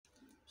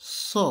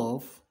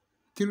Solve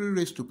 3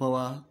 raised to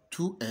power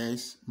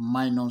 2x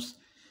minus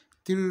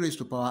 3 raised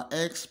to power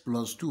x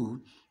plus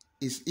 2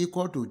 is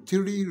equal to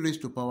 3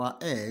 raised to power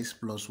x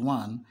plus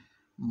 1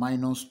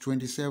 minus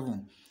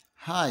 27.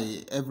 Hi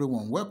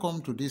everyone,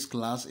 welcome to this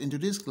class. In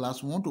today's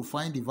class, we want to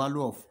find the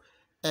value of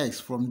x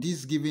from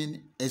this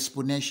given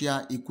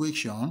exponential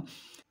equation.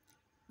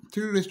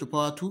 3 raised to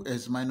power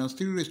 2x minus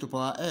 3 raised to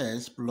power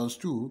x plus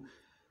 2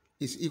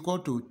 is equal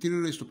to 3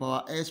 raised to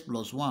power x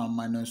plus 1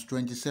 minus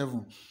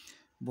 27.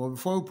 But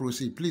before we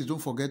proceed, please don't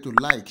forget to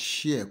like,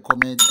 share,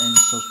 comment, and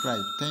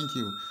subscribe. Thank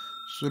you.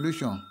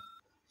 Solution.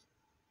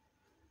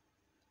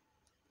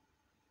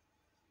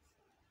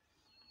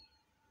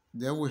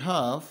 Then we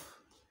have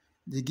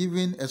the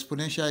given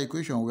exponential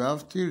equation. We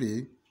have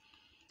 3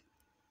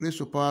 raised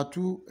to power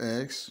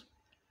 2x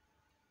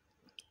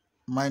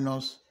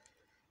minus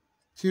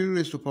 3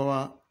 raised to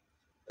power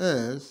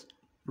s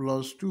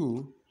plus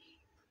 2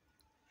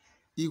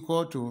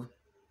 equal to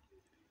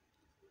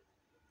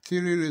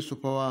 3 raised to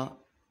power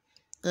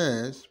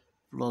s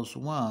plus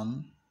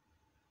 1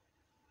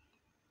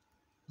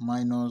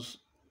 minus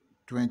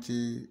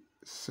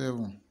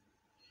 27.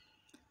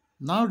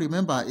 Now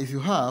remember, if you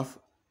have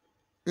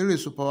a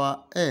raised to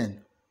power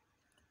n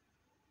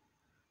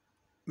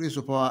raised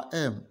to power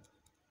m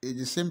is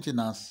the same thing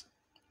as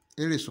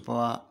a raised to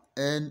power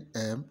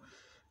nm,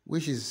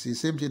 which is the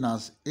same thing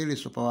as a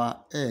raised to power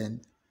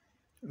n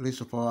raised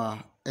to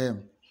power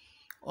m.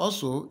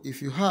 Also, if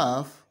you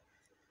have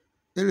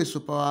a raised to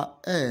power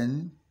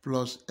n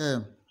plus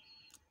m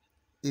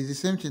is the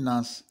same thing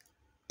as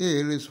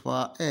a raised to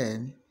power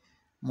n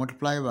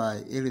multiplied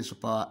by a raised to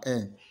power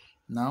n.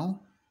 Now,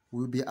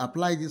 we'll be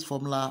applying this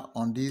formula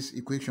on this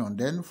equation.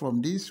 Then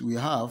from this, we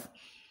have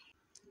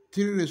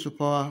 3 raised to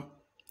power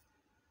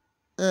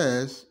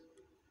s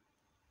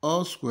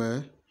all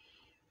square,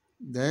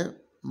 then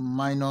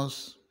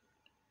minus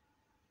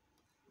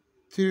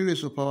 3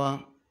 raised to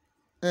power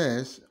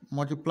s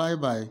multiplied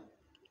by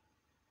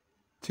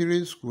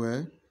 3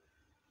 square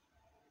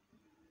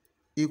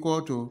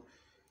equal to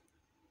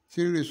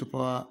 3 raised to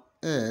power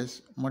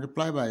s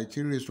multiplied by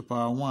 3 raised to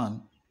power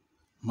 1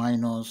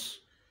 minus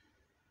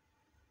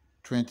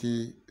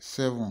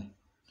 27.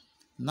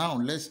 Now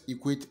let's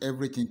equate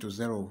everything to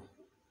 0.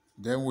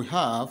 Then we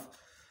have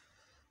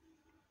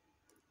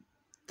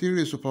 3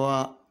 raised to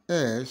power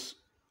s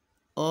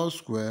all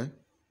square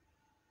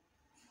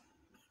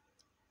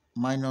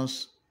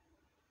minus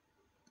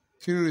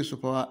 3 raised to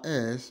power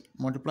s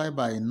multiplied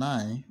by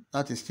 9,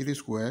 that is 3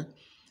 square,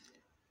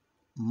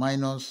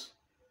 minus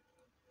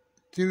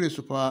 3 raised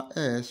to power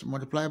s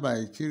multiplied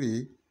by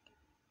 3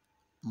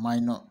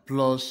 minus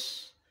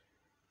plus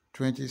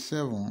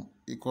 27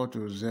 equal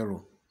to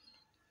 0.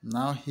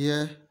 Now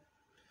here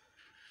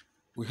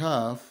we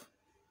have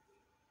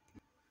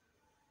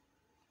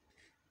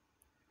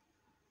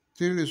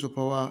 3 raised to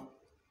power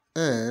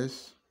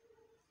s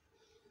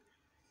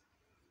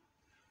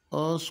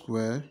all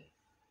square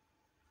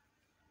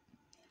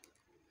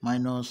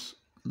minus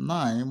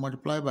 9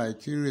 multiplied by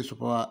 3 raised to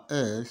power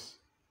s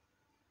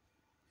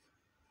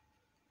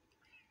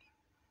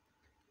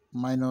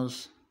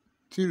minus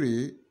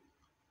 3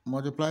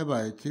 multiplied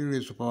by 3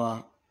 raised to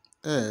power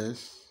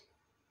s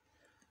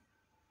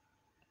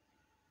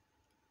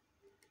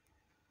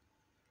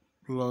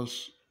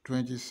plus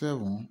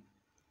 27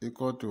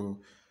 equal to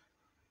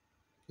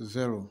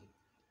 0.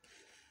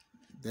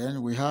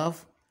 Then we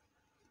have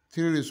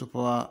 3 raised to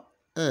power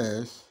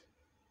s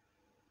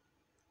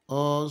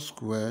all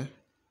square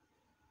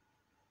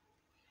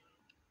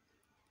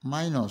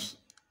minus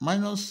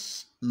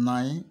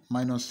 9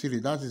 minus 3,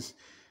 that is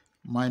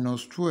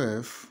minus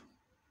 12,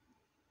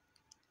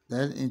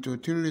 then into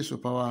 3 raised to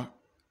power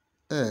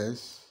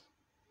s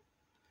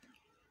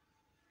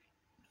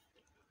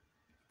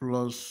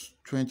plus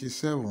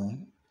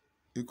 27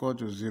 equal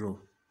to 0.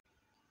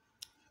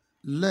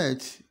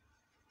 Let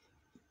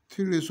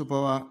 3 raised to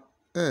power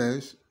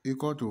s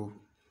equal to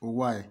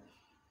y.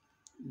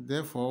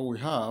 Therefore, we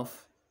have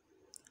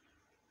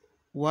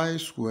y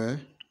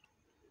square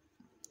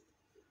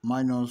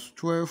minus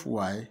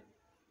 12y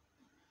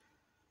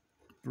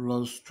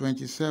plus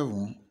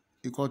 27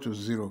 equal to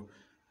 0.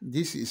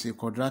 This is a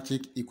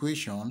quadratic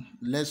equation.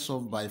 Let's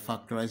solve by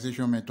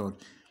factorization method.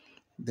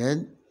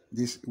 Then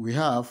this we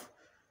have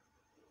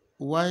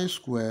y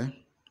square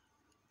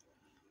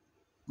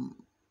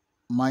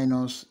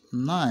minus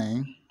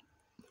 9y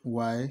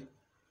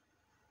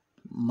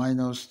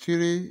minus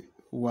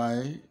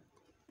 3y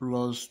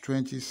plus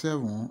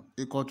 27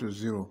 equal to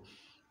 0.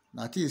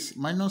 That is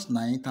minus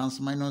 9 times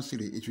minus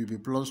 3, it will be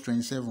plus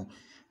 27.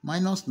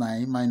 Minus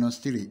 9 minus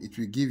 3, it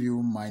will give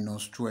you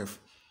minus 12.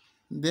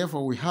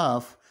 Therefore, we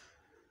have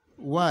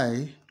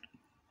y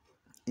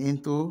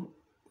into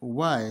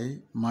y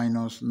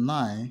minus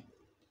 9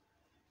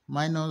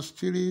 minus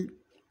 3,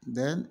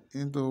 then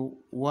into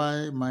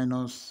y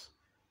minus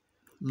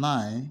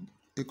 9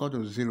 equal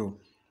to 0.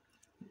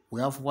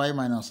 We have y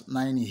minus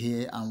 9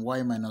 here and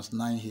y minus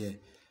 9 here.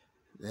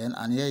 Then,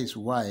 and here is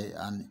y,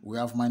 and we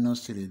have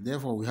minus 3.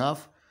 Therefore, we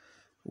have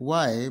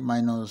y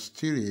minus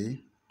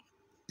 3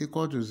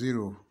 equal to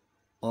 0,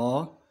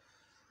 or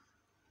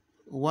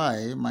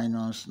y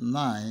minus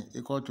 9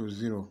 equal to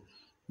 0.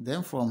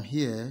 Then from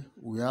here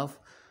we have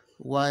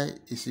y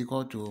is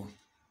equal to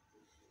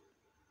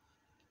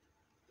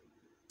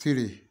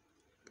 3,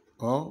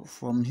 or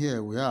from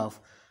here we have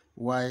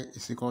y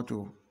is equal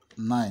to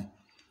 9.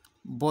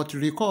 But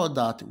recall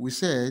that we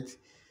said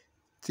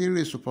 3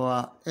 raised to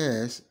power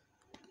s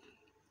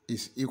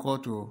is equal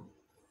to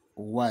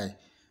y.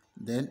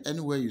 Then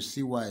anywhere you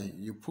see y,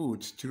 you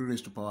put 3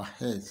 raised to power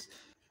s.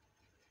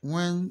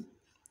 When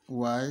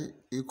y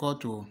equal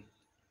to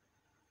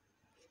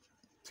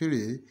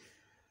 3,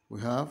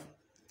 we have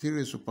 3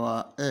 raised to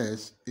power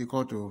s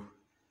equal to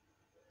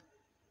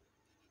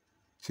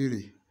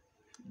 3.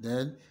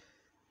 Then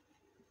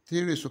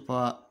 3 raised to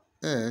power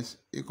s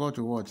equal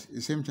to what?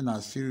 The same thing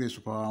as 3 raised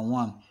to power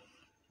 1.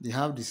 They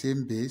have the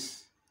same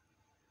base.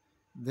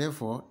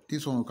 Therefore,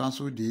 this one will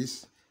cancel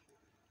this.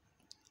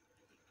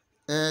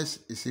 S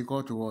is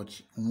equal to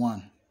what?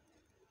 1.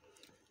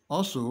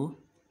 Also,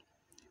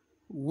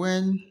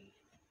 when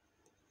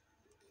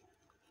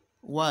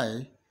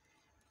y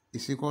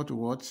is equal to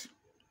what?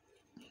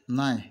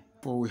 9.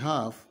 For we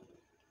have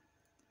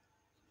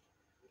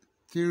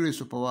 3 raised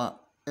to power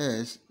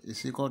s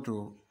is equal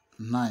to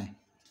 9.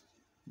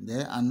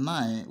 Then and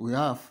 9, we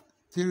have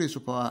 3 raised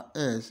to power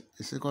s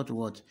is equal to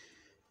what?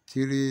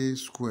 3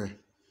 square.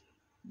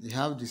 They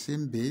have the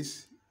same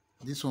base.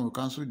 This one will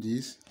cancel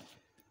this.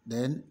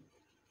 Then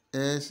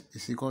s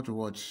is equal to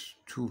what?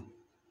 2.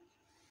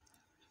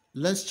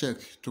 Let's check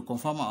to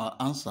confirm our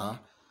answer.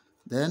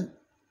 Then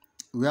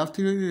we have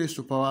 3 raised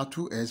to power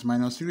 2s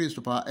minus 3 raised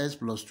to power s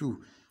plus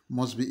 2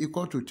 must be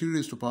equal to 3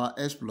 raised to power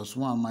s plus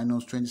 1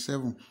 minus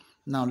 27.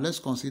 Now let's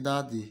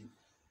consider the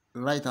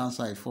right hand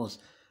side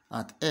first.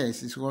 At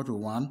s is equal to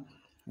 1,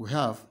 we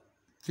have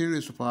 3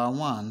 raised to power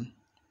 1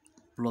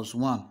 plus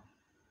 1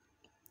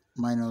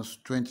 minus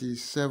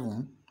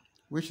 27,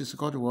 which is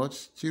equal to what?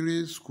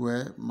 3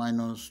 square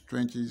minus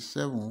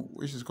 27,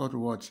 which is equal to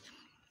what?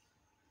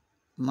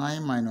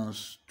 9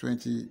 minus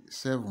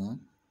 27,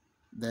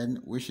 then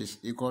which is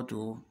equal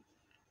to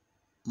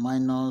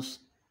minus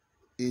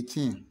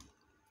 18.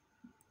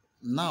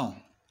 Now,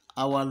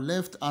 our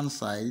left hand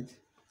side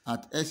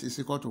at s is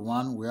equal to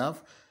 1, we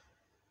have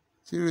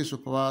 3 raised to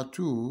power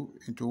 2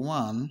 into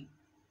 1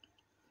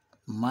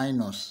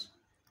 minus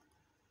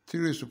 3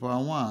 raised to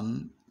power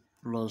 1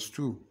 plus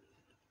 2,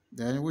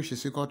 then which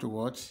is equal to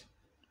what?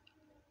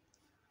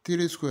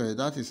 3 squared,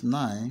 that is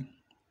 9,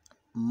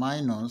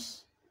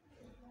 minus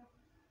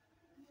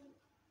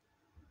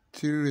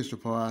 3 raised to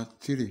power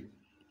 3,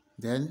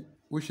 then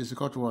which is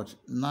equal to what?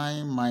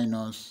 9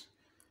 minus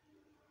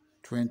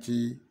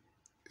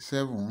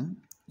 27,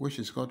 which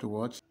is equal to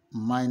what?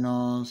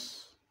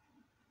 Minus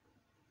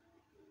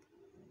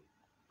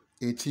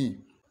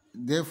 18.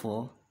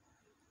 Therefore,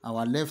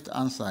 our left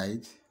hand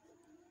side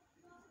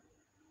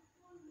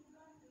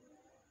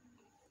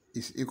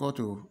is equal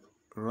to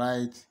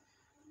right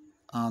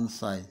hand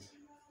side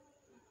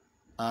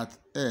at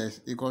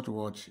s equal to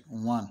what?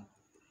 1.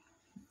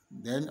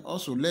 Then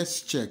also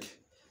let's check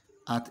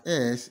at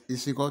s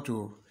is equal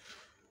to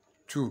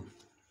 2.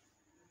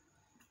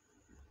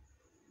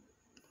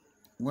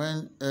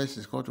 When s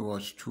is equal to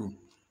what? 2,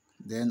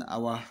 then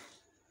our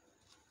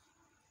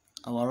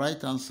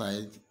right hand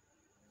side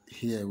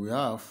here we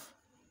have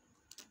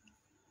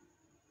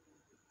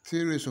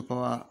 3 raised to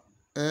power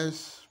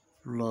s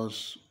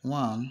plus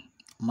 1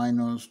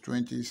 minus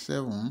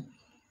 27,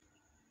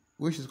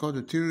 which is equal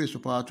to 3 raised to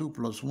power 2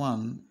 plus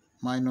 1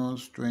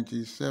 minus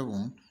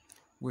 27,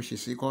 which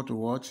is equal to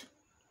what?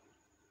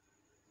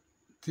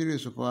 3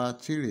 raised to power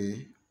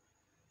 3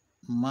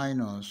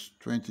 minus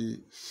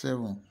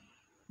 27.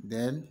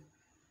 Then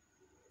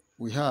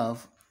we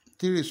have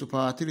 3 raised to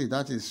power 3,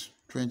 that is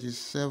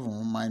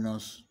 27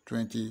 minus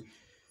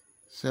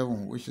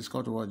 27, which is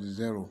equal to what?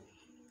 0.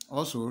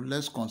 Also,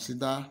 let's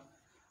consider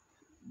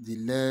the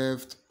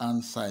left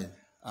hand side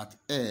at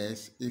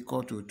s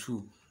equal to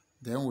 2.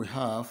 Then we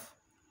have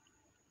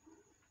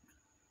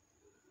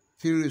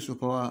 3 raised to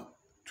power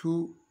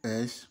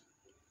 2s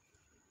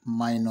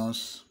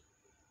minus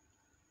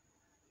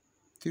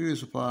 3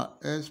 raised to power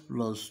s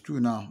plus 2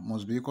 now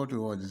must be equal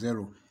to what?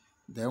 0.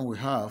 Then we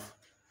have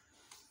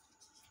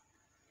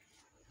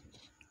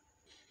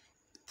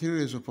 3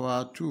 raised to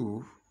power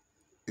 2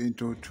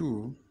 into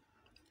 2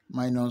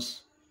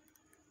 minus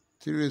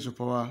 3 raised to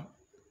power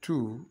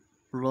 2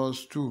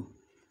 plus 2,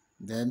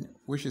 then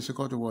which is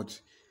equal to what?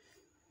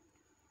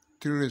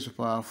 3 raised to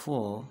power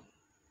 4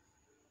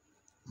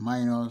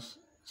 minus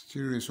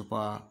 3 raised to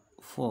power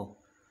 4,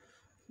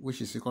 which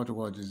is equal to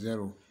what?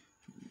 0.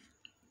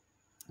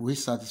 We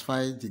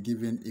satisfy the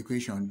given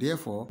equation.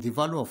 Therefore, the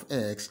value of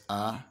x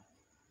are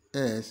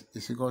s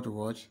is equal to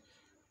what?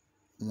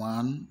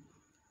 1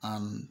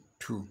 and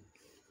 2.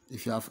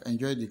 If you have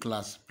enjoyed the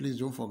class, please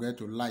don't forget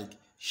to like,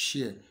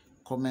 share,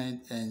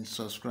 comment, and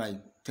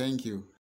subscribe. Thank you.